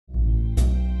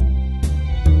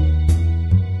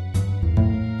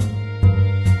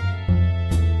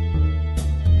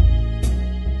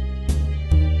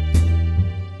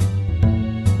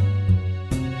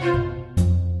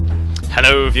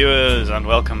Hello viewers and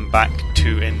welcome back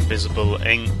to Invisible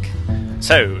Ink.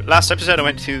 So, last episode I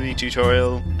went through the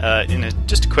tutorial in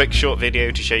just a quick short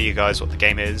video to show you guys what the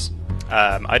game is.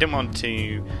 I didn't want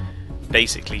to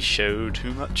basically show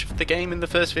too much of the game in the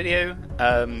first video,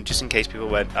 just in case people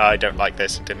went, I don't like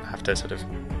this, and didn't have to sort of...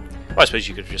 Well, I suppose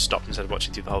you could have just stopped instead of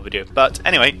watching through the whole video. But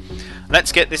anyway,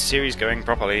 let's get this series going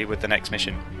properly with the next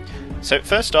mission. So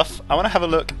first off, I want to have a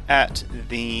look at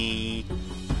the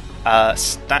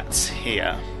stats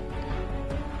here.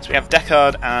 So we have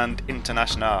Deckard and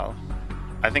International.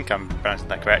 I think I'm pronouncing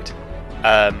that correct.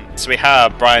 So we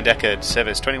have Brian Deckard,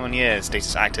 service 21 years,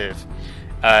 status active.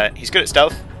 He's good at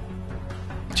stealth.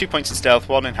 2 points in stealth,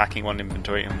 1 in hacking, 1 in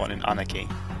inventory, and 1 in anarchy.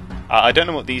 I don't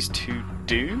know what these two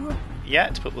do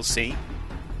yet, but we'll see.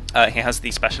 He has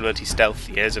the special ability stealth.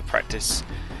 Years of practice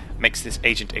makes this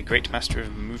agent a great master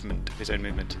of movement, of his own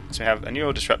movement. So we have a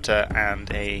neural disruptor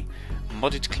and a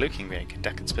modded cloaking rig.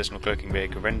 Deckard's personal cloaking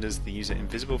rig renders the user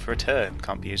invisible for a turn.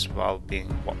 Can't be used while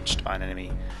being watched by an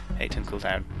enemy. 8-turn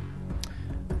cooldown.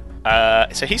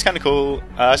 So he's kind of cool.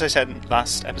 As I said in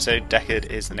last episode, Deckard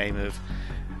is the name of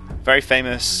a very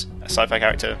famous sci-fi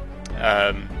character.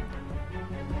 And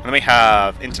then we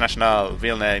have International,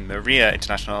 real name Maria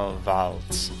International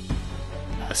Valds.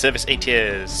 Service 8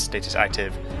 years, status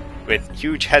active, with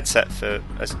huge headset for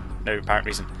no apparent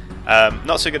reason.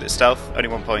 Not so good at stealth, only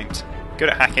 1 point. Good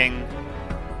at hacking,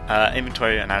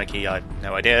 inventory and anarchy, I have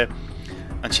no idea.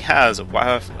 And she has a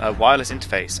wireless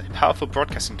interface. A powerful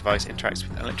broadcasting device interacts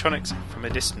with electronics from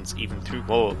a distance, even through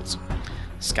walls.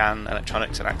 Scan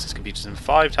electronics and access computers in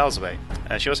 5 tiles away.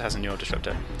 She also has a neural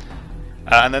disruptor.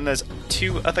 And then there's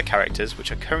 2 other characters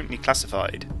which are currently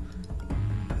classified.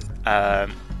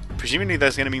 Presumably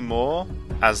there's going to be more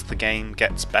as the game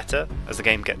gets better, as the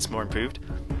game gets more improved.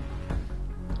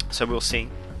 So we'll see.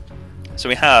 So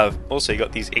we have also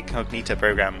got these incognito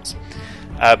programs.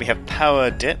 We have power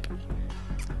drip,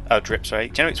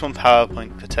 generates 1 power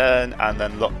point per turn, and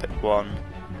then lockpick 1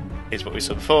 is what we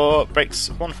saw before, breaks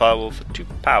 1 firewall for 2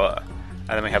 power, and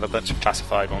then we have a bunch of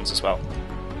classified ones as well.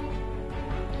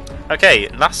 Okay,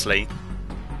 lastly,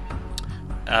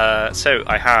 so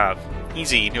I have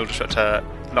easy neural disruptor,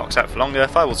 knocks out for longer,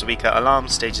 firewalls are weaker, alarm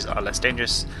stages are less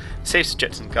dangerous, safe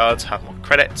subjects and guards have more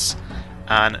credits,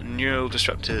 and neural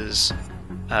disruptors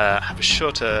have a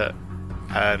shorter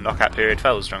knockout period,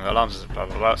 firewalls stronger, alarms blah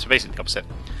blah blah, so basically the opposite.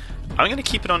 I'm going to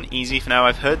keep it on easy for now.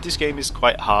 I've heard this game is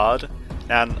quite hard,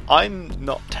 and I'm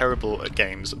not terrible at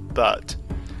games, but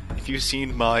if you've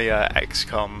seen my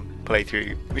XCOM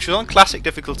playthrough, which was on classic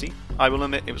difficulty, I will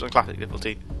admit it was on classic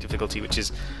difficulty, which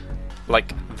is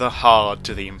like the hard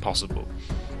to the impossible.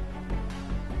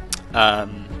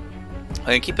 I'm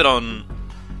going to keep it on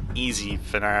easy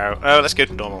for now. Oh, let's go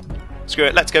to normal. Screw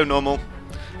it, let's go normal.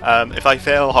 If I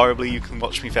fail horribly, you can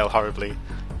watch me fail horribly.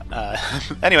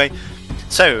 Anyway,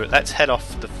 so let's head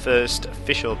off the first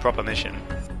official proper mission.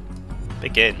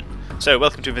 Begin. So,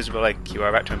 welcome to Invisible Ink. You are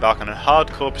about to embark on a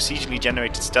hardcore procedurally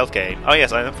generated stealth game. Oh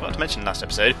yes, I forgot to mention last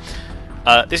episode.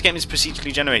 This game is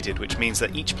procedurally generated, which means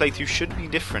that each playthrough should be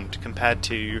different compared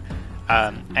to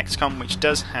XCOM, which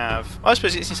does have... Well, I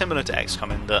suppose it's similar to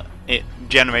XCOM in that it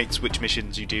generates which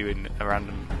missions you do in a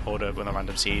random order with a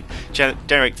random seed.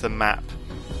 Generates the map,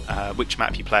 which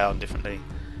map you play on differently.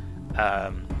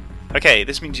 Okay,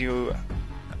 this means you...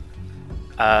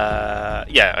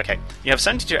 okay. You have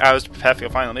 72 hours to prepare for your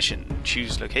final mission.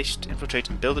 Choose location to infiltrate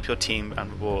and build up your team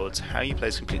and rewards. How you play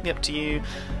is completely up to you,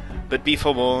 but be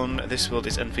forewarned, this world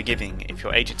is unforgiving. If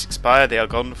your agents expire, they are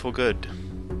gone for good.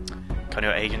 Can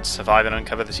your agents survive and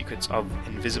uncover the secrets of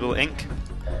Invisible Ink?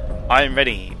 I am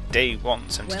ready. Day 1,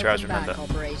 72 hours, remember. Welcome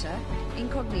back, operator.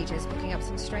 Incognito is picking up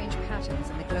some strange patterns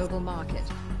in the global market.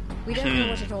 We don't know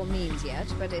what it all means yet,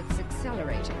 but it's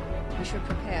accelerating. We should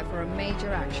prepare for a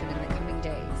major action in the coming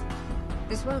days.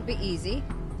 This won't be easy.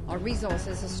 Our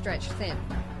resources are stretched thin.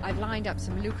 I've lined up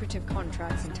some lucrative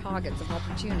contracts and targets of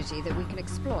opportunity that we can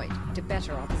exploit to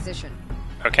better our position.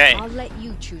 Okay. I'll let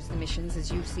you choose the missions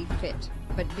as you see fit,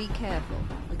 but be careful.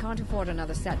 We can't afford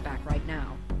another setback right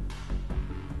now.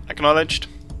 Acknowledged.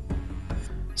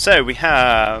 So we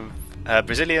have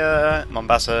Brasilia,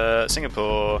 Mombasa,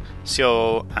 Singapore,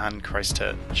 Seoul, and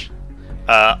Christchurch.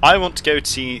 I want to go to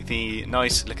see the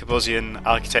nice Le Corbusian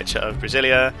architecture of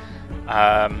Brasilia.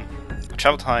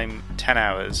 Travel time 10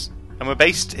 hours, and we're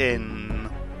based in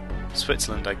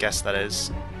Switzerland, I guess that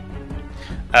is.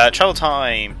 Travel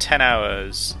time 10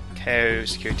 hours. KO,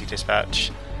 security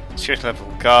dispatch, security level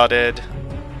guarded,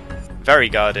 very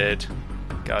guarded,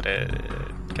 very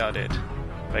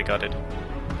guarded.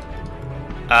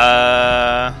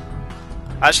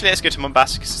 Actually, let's go to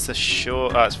Mombasa because it's the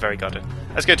shore. Oh, it's very guarded.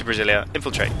 Let's go to Brasilia.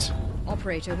 Infiltrate.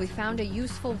 Operator, we found a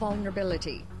useful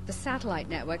vulnerability. The satellite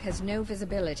network has no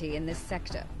visibility in this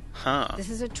sector. Huh. This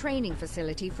is a training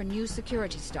facility for new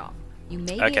security staff. You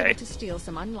may be Okay. able to steal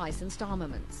some unlicensed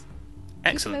armaments.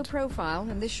 Excellent. Keep low profile,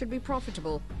 and this should be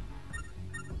profitable.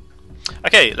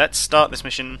 Okay, let's start this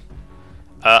mission.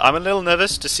 I'm a little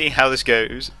nervous to see how this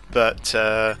goes, but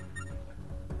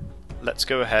let's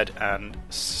go ahead and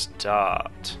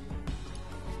start.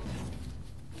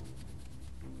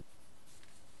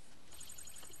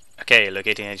 Okay,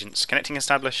 locating agents. Connecting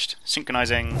established.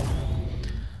 Synchronizing.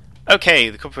 Okay,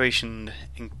 the corporation...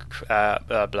 blah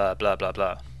blah blah blah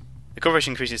blah. The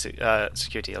corporation increases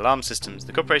security alarm systems.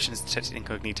 The corporation is detected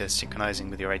incognito synchronizing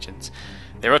with your agents.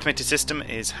 Their automated system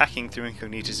is hacking through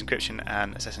incognito's encryption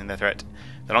and assessing their threat.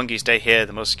 The longer you stay here,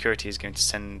 the more security is going to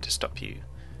send to stop you.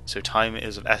 So time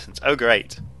is of essence. Oh,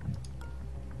 great.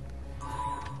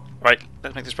 Right,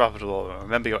 let's make this profitable.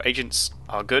 Remember, your agents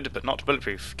are good, but not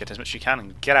bulletproof. Get as much as you can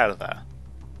and get out of there.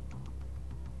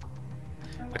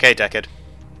 Okay, Deckard.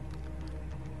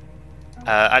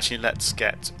 Actually, let's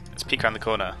peek around the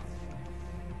corner.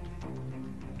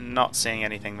 Not seeing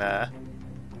anything there.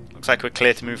 Looks like we're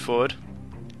clear to move forward.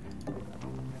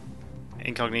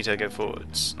 Incognito, go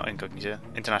forwards. Not incognito.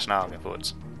 International, go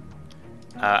forwards.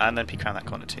 And then peek around that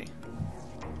corner too.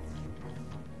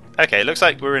 Okay, looks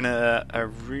like we're in a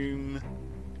room.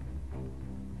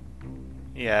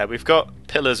 Yeah, we've got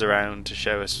pillars around to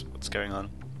show us what's going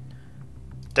on.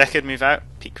 Deckard, move out.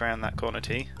 Peek around that corner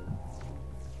too.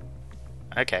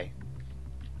 Okay.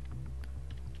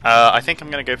 I think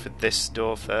I'm going to go for this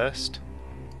door first.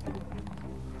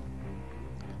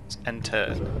 Let's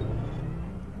enter.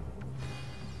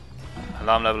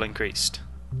 Alarm level increased.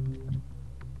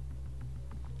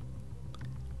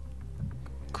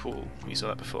 Cool, we saw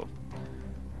that before.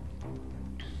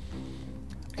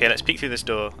 Okay, let's peek through this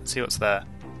door and see what's there.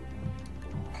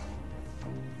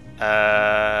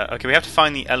 Okay, we have to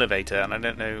find the elevator, and I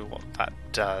don't know what that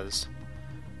does.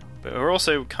 But we're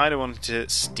also kind of wanting to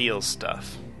steal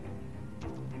stuff.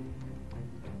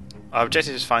 Our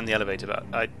objective is to find the elevator, but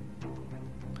I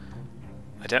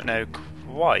don't know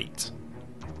quite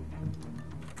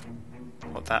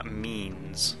what that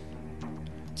means.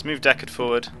 Let's move Deckard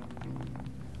forward.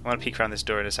 I want to peek around this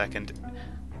door in a second.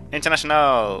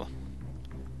 International!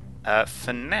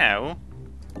 For now,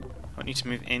 I want you to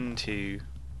move into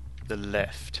the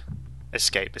lift.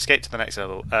 Escape. Escape to the next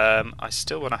level. I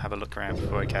still want to have a look around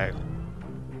before I go.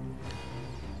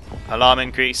 Alarm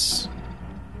increase.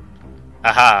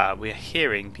 Aha! We're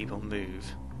hearing people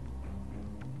move.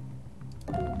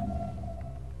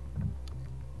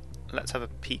 Let's have a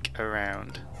peek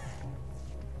around.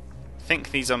 I think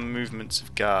these are movements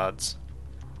of guards.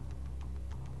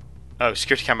 Oh,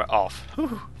 security camera off.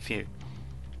 Whew, phew.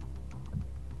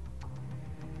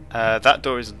 That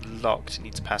door is locked. It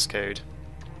needs a passcode.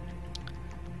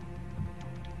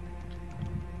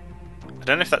 I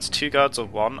don't know if that's 2 guards or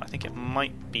 1. I think it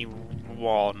might be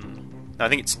 1. No, I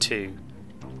think it's 2.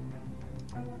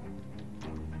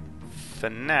 For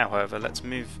now, however, let's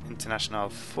move International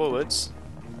forwards.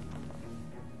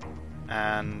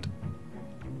 And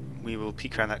we will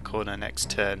peek around that corner next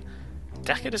turn.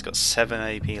 Deckard has got 7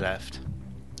 AP left.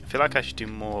 I feel like I should do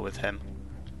more with him.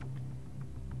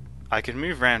 I could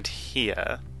move around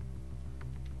here.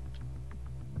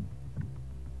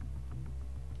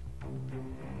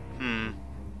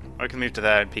 I can move to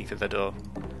there and peek through the door.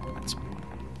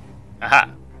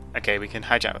 Aha! Okay, we can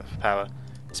hijack with power.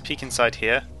 Let's peek inside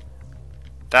here.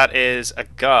 That is a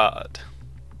guard.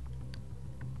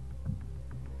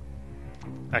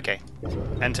 Okay,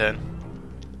 end turn.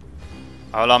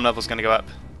 Our alarm level's going to go up.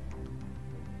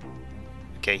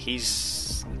 Okay,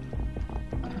 he's...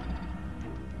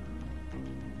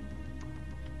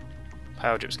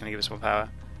 Power drip's going to give us more power.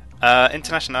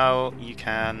 International, you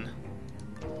can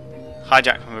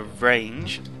hijack from a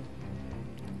range.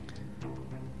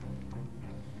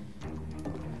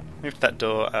 Move to that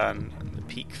door and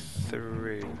peek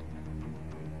through.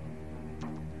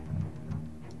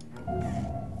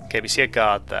 Okay, we see a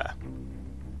guard there.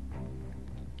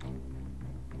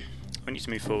 I want you to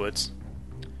move forwards.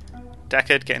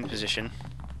 Deckard, get in position.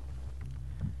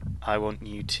 I want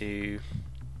you to...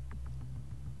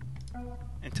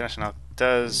 International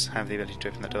does have the ability to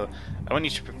open the door. I want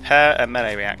you to prepare a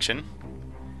melee reaction.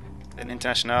 Then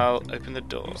International, open the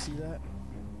door.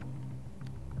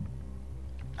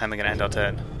 And we're going to end our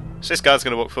turn. So this guard's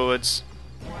going to walk forwards.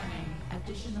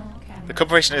 The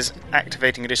corporation is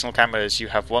activating additional cameras. You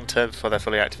have 1 turn before they're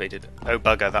fully activated. Oh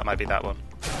bugger, that might be that one.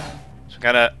 So we're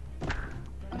going to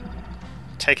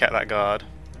take out that guard.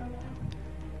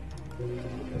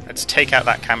 Let's take out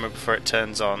that camera before it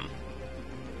turns on.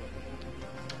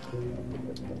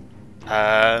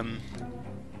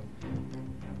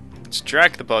 Let's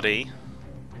drag the body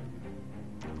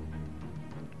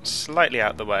slightly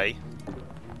out the way,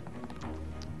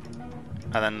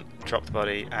 and then drop the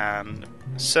body and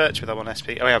search with our 1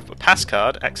 SP. Oh, we have a pass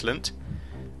card, excellent,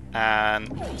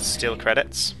 and steal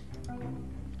credits.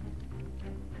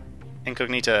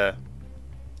 Incognita,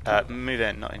 move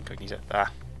in, not incognita.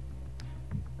 Ah.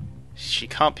 She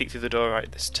can't peek through the door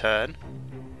right this turn.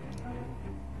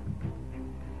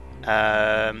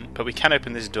 But we can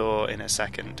open this door in a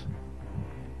second.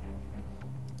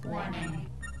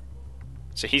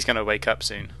 So he's going to wake up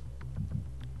soon.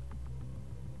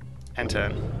 End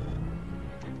turn.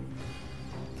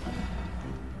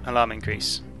 Alarm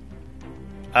increase.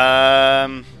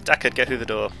 Deckard, get through the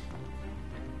door.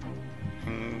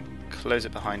 And close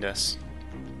it behind us.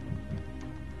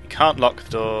 We can't lock the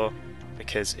door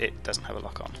because it doesn't have a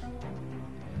lock on.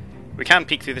 We can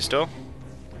peek through this door.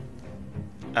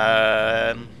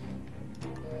 Hijack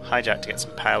to get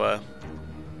some power.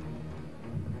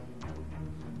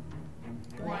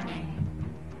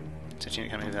 So you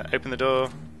can move that. Open the door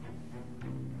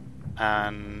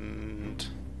and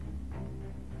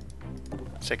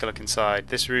take a look inside.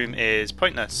 This room is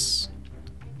pointless.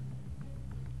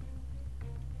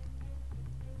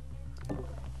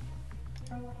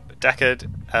 But Deckard,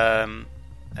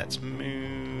 let's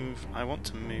move. I want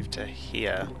to move to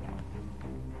here.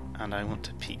 And I want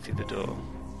to peek through the door.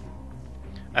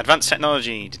 Advanced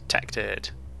technology detected.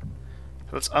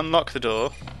 So let's unlock the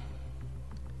door.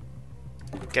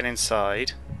 Get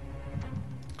inside.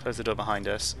 Close the door behind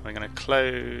us. We're going to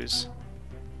close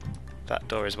that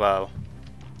door as well.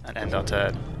 And end our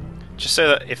turn. Just so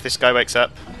that if this guy wakes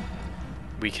up,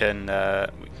 we can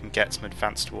get some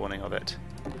advanced warning of it.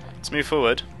 Let's move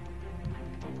forward.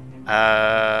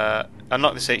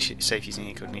 Unlock the safe using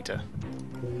Incognita.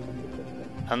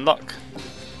 Unlock.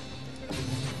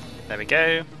 There we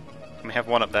go. And we have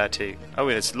one up there too. Oh,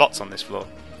 there's lots on this floor.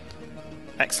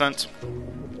 Excellent.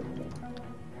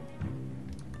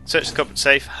 Search the corporate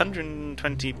safe.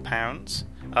 £120.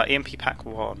 EMP pack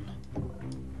 1.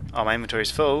 Oh, my inventory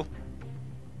is full.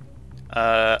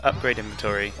 Upgrade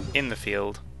inventory in the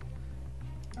field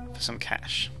for some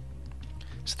cash.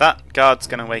 So that guard's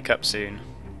going to wake up soon.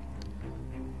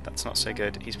 That's not so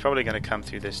good. He's probably going to come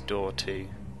through this door too.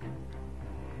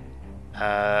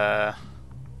 Let's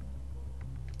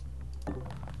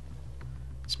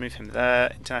move him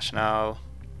there. International.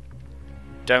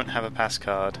 Don't have a pass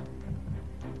card.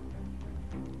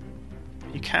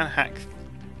 You can hack.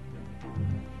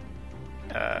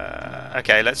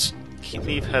 Okay, let's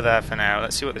leave her there for now.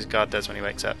 Let's see what this guard does when he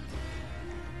wakes up.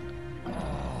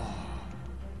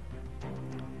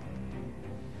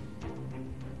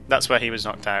 That's where he was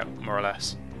knocked out, more or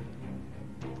less.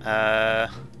 I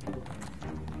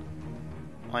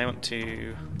want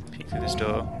to peek through this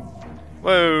door.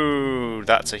 Whoa!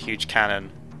 That's a huge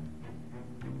cannon.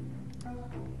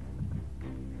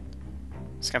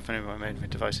 Scan for my main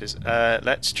devices.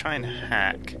 Let's try and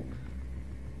hack.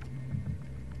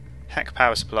 Hack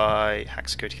power supply, hack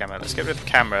security camera. Let's get rid of the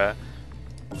camera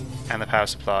and the power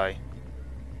supply.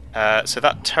 So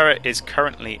that turret is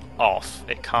currently off.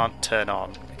 It can't turn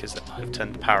on because I've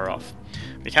turned the power off.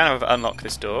 We can, however, unlock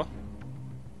this door.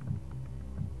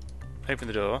 Open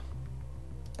the door.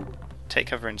 Take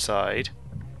cover inside.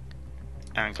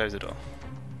 And close the door.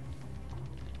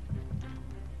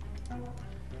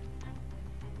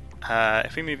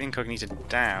 If we move Incognita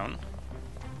down...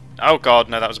 Oh god,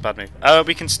 no, that was a bad move.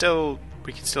 We can still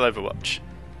Overwatch.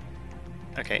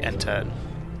 Okay, end turn.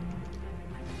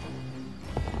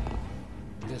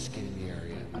 Just get in the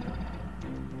area.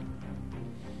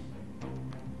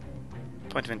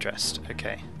 Point of interest,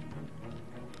 okay.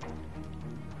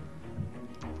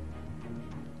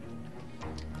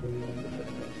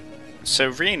 So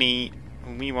really,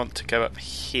 we want to go up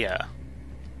here.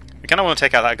 We kind of want to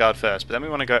take out that guard first, but then we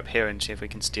want to go up here and see if we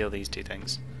can steal these two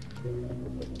things.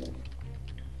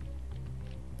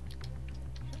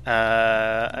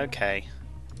 Okay.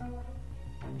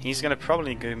 He's going to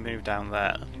probably go move down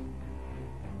there.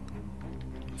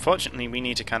 Unfortunately, we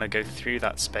need to kind of go through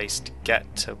that space to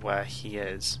get to where he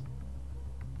is.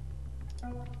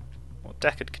 What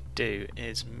Deckard could do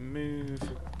is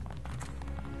move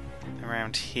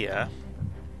around here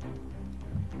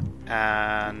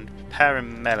and prepare a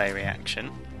melee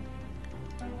reaction.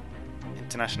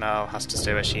 International has to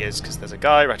stay where she is because there's a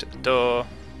guy right at the door.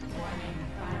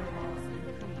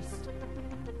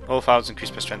 All files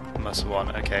increased by strength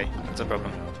 +1. Okay, that's a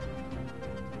problem.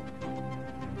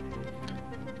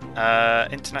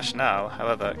 International,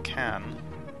 however, can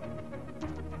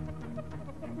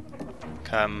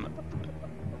come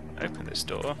open this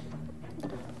door,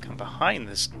 come behind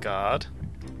this guard,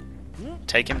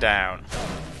 take him down.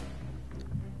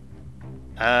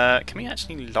 Can we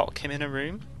actually lock him in a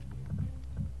room?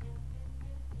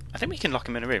 I think we can lock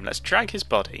him in a room. Let's drag his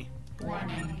body.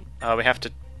 Oh, we have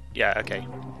to... Yeah, okay.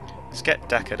 Let's get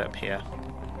Deckard up here.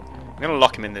 I'm going to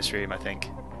lock him in this room, I think.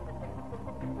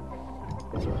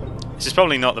 This is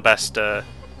probably not the best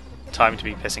time to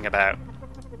be pissing about.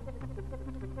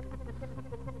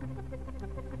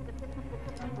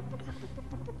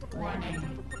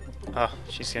 Oh,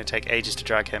 she's going to take ages to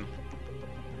drag him.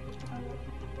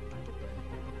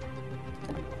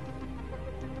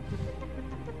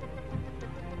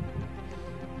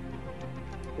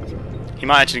 He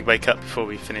might actually wake up before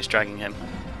we finish dragging him.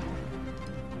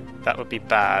 That would be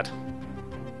bad.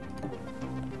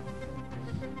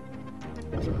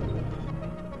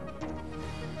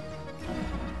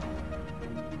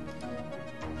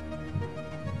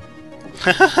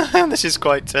 This is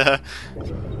quite...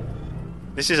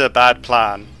 this is a bad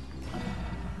plan.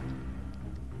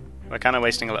 We're kind of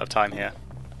wasting a lot of time here.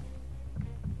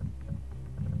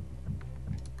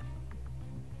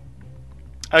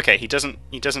 Okay, he doesn't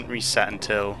reset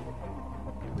until...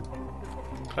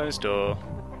 Closed door.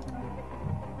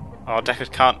 Oh,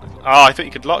 Deckard can't... Oh, I thought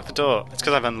you could lock the door. It's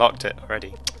because I've unlocked it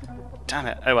already. Damn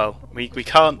it. Oh well. We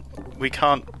can't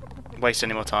waste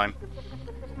any more time.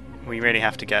 We really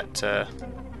have to get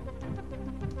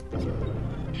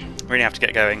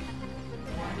going.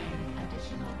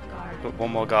 But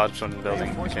one more guard on the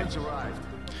building. Okay.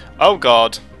 Oh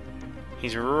god.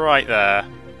 He's right there.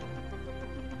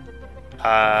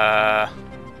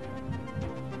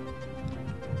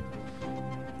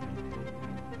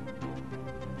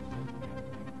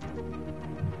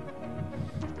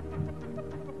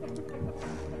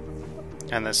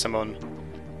 And there's someone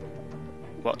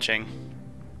watching.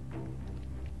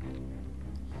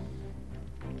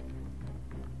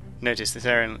 Notice this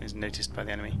area is noticed by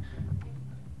the enemy.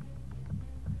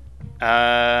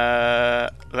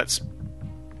 Let's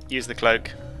use the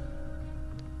cloak.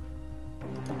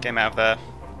 Get him out of there.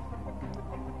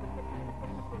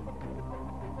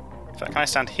 In fact, can I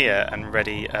stand here and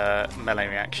ready a melee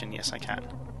reaction? Yes, I can.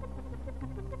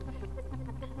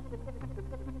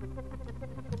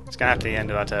 It's gonna have to be the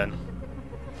end of our turn.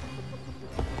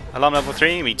 Alarm level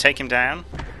 3, we take him down.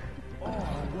 Oh,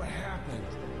 what happened?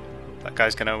 That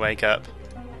guy's gonna wake up.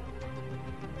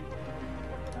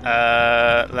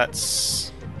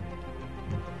 Let's...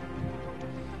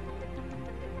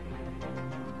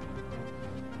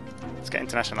 Let's get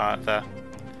International out of there.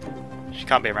 She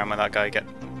can't be around when that guy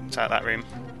gets out of that room.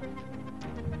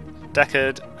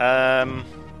 Deckard,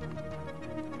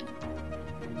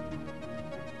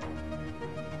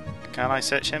 can I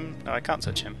search him? No, I can't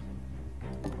search him.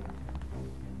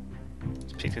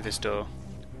 Let's peek through this door.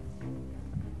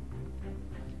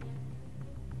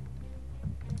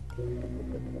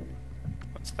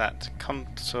 What's that?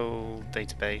 Console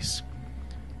database.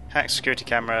 Hack security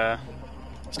camera.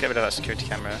 Let's get rid of that security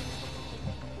camera.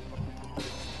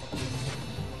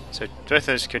 So both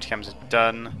those security cameras are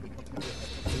done.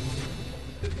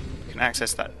 We can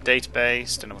access that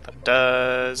database. Don't know what that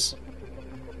does.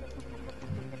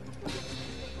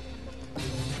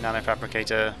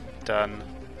 Nanofabricator, done.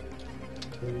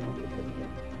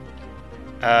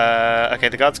 Okay,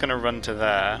 the guard's going to run to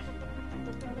there.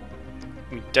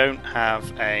 We don't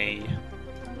have a...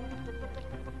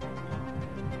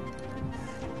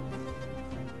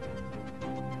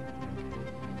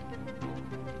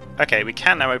 Okay, we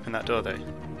can now open that door though.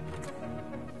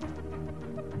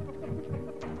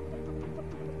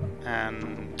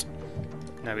 And...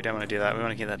 No, we don't want to do that. We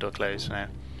want to keep that door closed for now.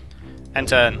 End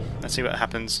turn. Let's see what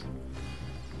happens.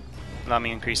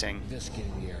 Alarming increasing. This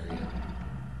getting the area.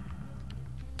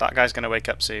 That guy's going to wake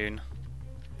up soon.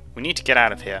 We need to get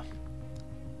out of here.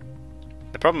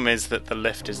 The problem is that the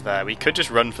lift is there. We could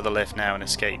just run for the lift now and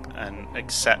escape and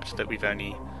accept that we've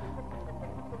only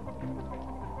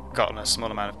gotten a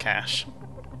small amount of cash.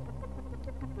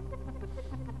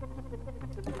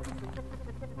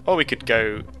 Or we could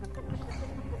go...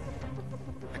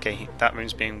 Okay, that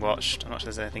room's being watched. I'm not sure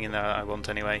there's anything in there I want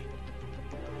anyway.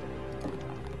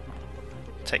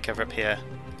 Take cover up here.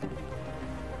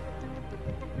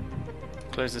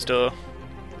 Close this door.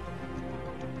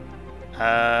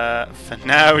 For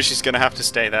now, she's going to have to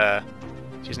stay there.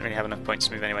 She doesn't really have enough points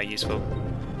to move anywhere useful.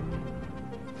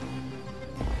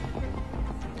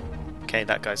 Okay,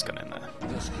 that guy's gone in there.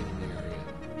 This getting the area.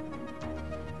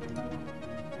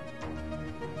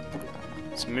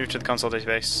 Let's move to the console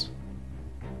database.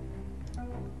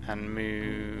 And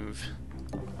move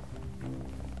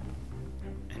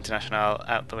International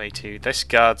out the way too. This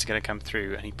guard's going to come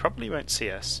through, and he probably won't see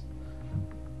us.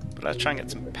 But let's try and get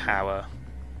some power.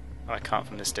 Oh, I can't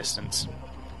from this distance.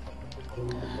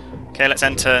 Okay, let's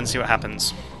enter and see what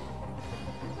happens.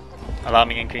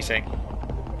 Alarming increasing.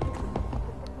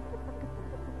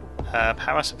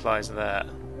 Power supplies there.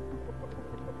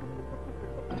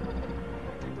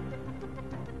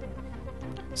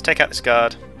 Let's take out this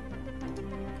guard.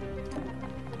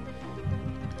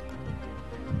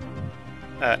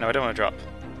 No, I don't want to drop.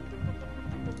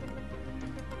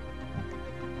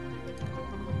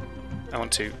 I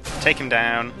want to take him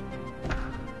down.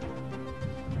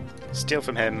 Steal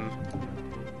from him.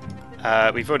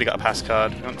 We've already got a pass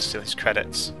card. We want to steal his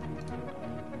credits.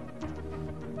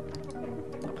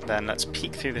 And then let's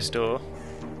peek through this door.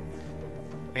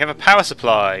 We have a power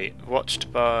supply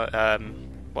watched by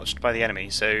the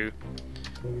enemy, so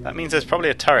that means there's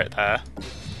probably a turret there.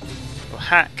 We'll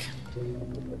hack.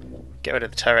 Get rid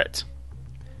of the turret.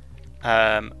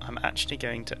 I'm actually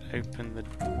going to open the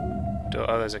door.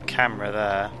 Oh, there's a camera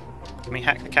there. Can we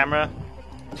hack the camera?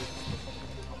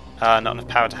 Not enough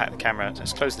power to hack the camera.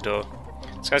 Let's close the door.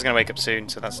 This guy's going to wake up soon,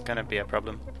 so that's going to be a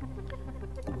problem.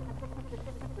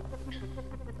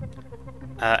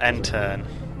 End turn.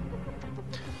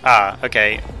 Ah,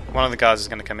 okay. One of the guards is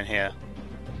going to come in here.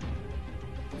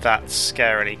 That's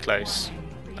scarily close.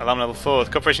 Alarm level 4.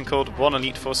 The corporation called 1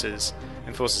 Elite Forces.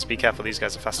 Enforcers, be careful, these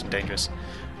guys are fast and dangerous.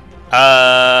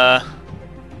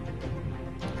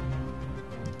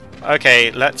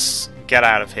 Okay, let's get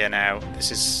out of here now.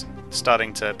 This is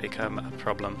starting to become a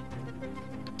problem.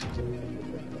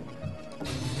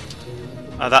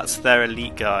 Oh, that's their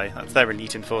elite guy. That's their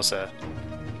elite enforcer.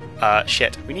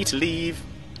 Shit. We need to leave.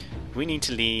 We need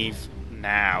to leave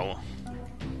now.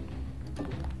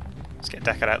 Let's get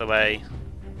Deckard out of the way.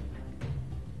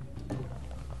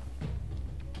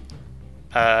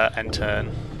 End turn.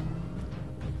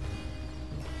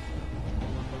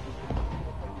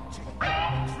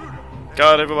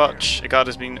 Guard Overwatch. A guard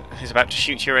is about to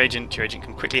shoot your agent. Your agent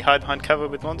can quickly hide behind cover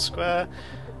with 1 square,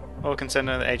 or can send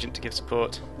another agent to give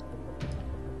support.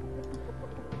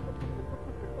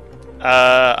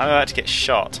 I'm about to get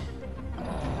shot.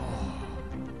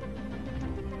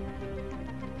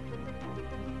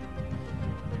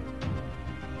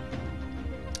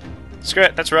 Screw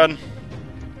it, let's run.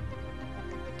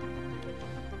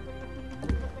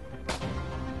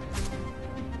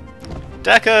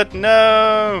 Deckard,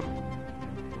 no!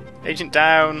 Agent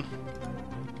down.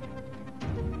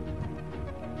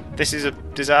 This is a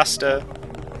disaster.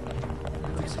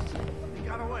 He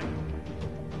got away.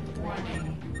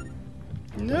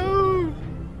 No!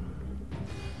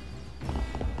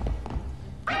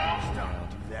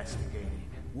 Stop investigating.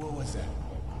 What was that?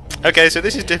 Okay, so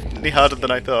this is definitely harder than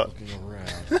I thought.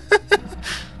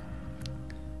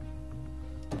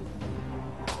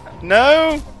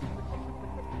 No!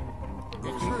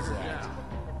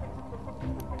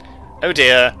 Oh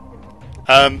dear.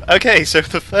 Okay, so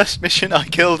the first mission I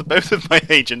killed both of my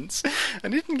agents,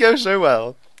 and it didn't go so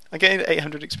well. I gained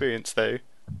 800 experience though.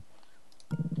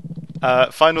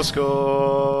 Final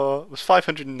score was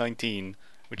 519,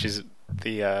 which is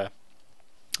the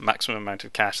maximum amount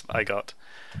of cash that I got.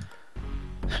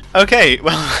 Okay,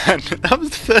 well that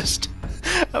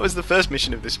was the first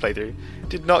mission of this playthrough.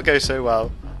 Did not go so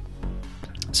well.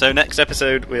 So next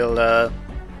episode we'll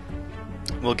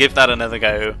give that another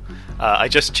go. I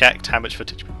just checked how much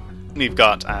footage we've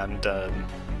got, and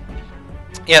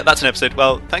yeah, that's an episode.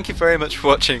 Well, thank you very much for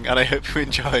watching, and I hope you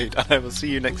enjoyed, and I will see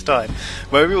you next time,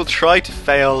 where we will try to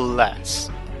fail less.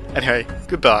 Anyway,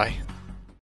 goodbye.